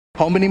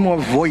How many more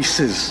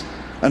voices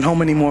and how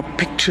many more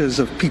pictures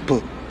of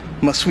people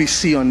must we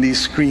see on these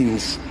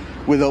screens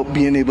without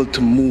being able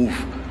to move?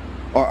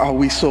 Or are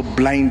we so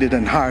blinded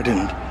and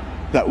hardened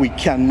that we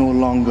can no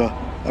longer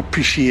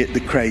appreciate the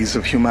cries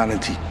of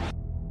humanity?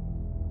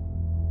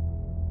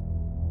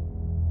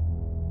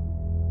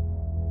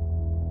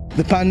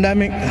 The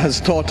pandemic has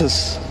taught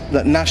us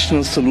that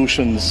national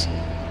solutions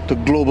to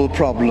global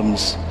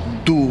problems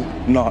do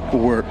not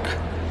work.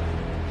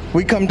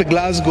 We come to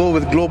Glasgow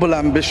with global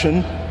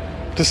ambition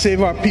to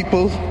save our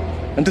people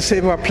and to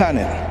save our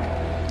planet.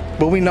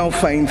 But we now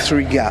find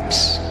three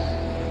gaps.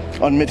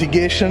 On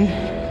mitigation,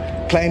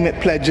 climate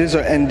pledges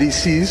or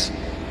NDCs.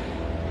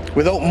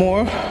 Without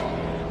more,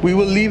 we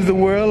will leave the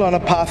world on a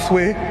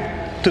pathway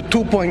to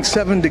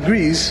 2.7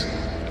 degrees,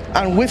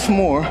 and with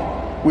more,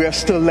 we are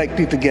still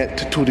likely to get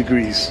to 2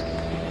 degrees.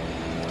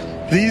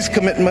 These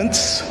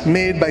commitments,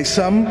 made by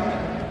some,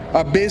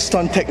 are based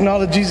on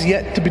technologies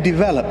yet to be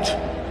developed,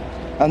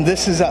 and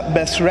this is at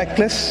best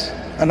reckless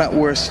and at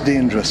worst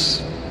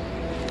dangerous.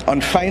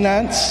 On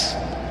finance,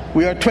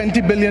 we are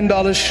 $20 billion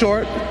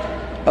short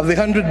of the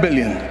 $100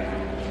 billion,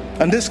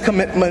 and this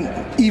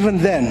commitment, even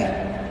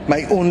then,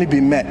 might only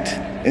be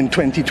met in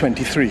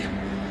 2023.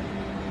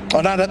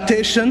 On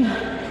adaptation,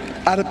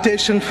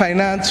 adaptation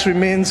finance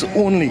remains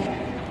only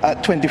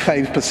at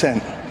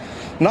 25%,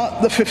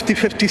 not the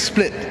 50-50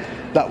 split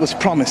that was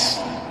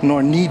promised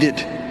nor needed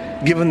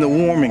given the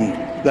warming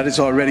that is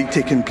already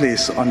taking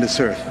place on this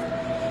earth.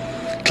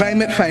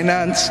 Climate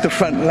finance to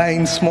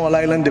frontline small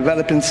island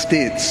developing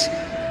states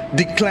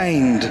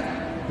declined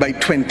by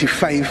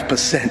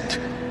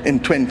 25% in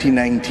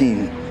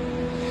 2019.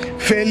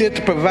 Failure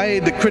to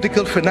provide the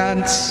critical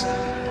finance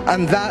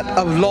and that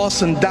of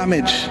loss and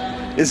damage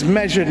is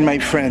measured, my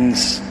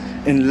friends,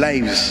 in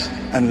lives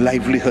and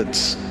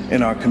livelihoods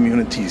in our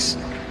communities.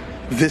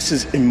 This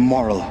is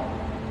immoral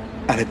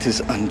and it is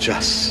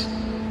unjust.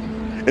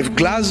 If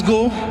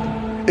Glasgow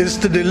is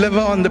to deliver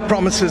on the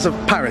promises of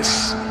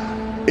Paris,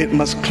 it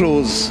must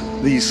close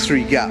these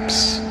three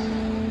gaps.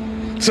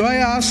 So I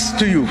ask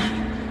to you,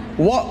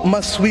 what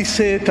must we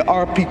say to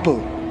our people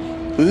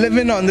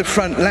living on the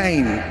front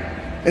line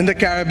in the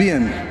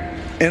Caribbean,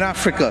 in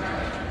Africa,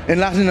 in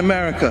Latin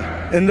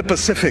America, in the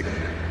Pacific,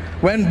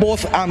 when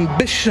both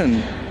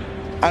ambition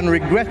and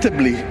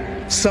regrettably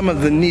some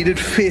of the needed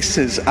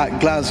faces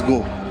at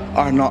Glasgow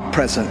are not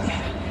present?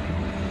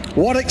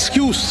 What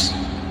excuse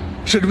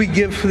should we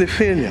give for the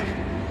failure?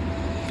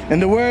 In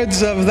the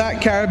words of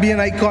that Caribbean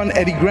icon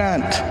Eddie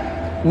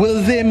Grant,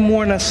 will they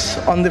mourn us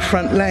on the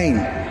front line?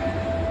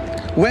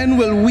 When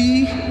will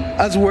we,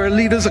 as world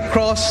leaders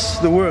across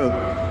the world,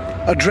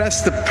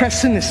 address the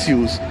pressing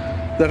issues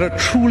that are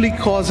truly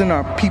causing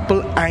our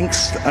people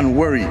angst and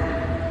worry,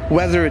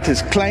 whether it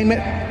is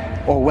climate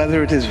or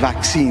whether it is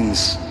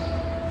vaccines?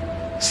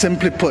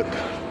 Simply put,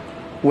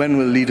 when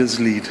will leaders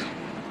lead?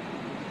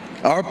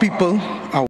 Our people are